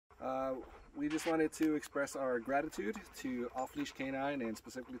we just wanted to express our gratitude to Off Leash Canine and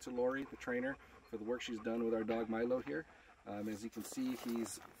specifically to Lori, the trainer, for the work she's done with our dog Milo here. As you can see,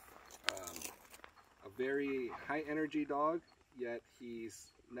 he's a very high energy dog, yet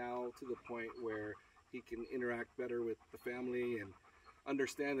he's now to the point where he can interact better with the family and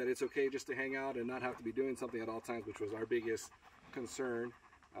understand that it's okay just to hang out and not have to be doing something at all times, which was our biggest concern.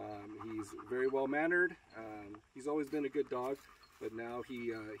 He's very well mannered. He's always been a good dog, but now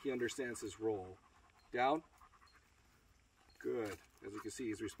he understands his role. Down. Good. As you can see,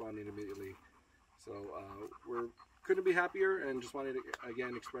 he's responding immediately. So we couldn't be happier, and just wanted to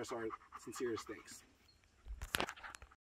again express our sincerest thanks.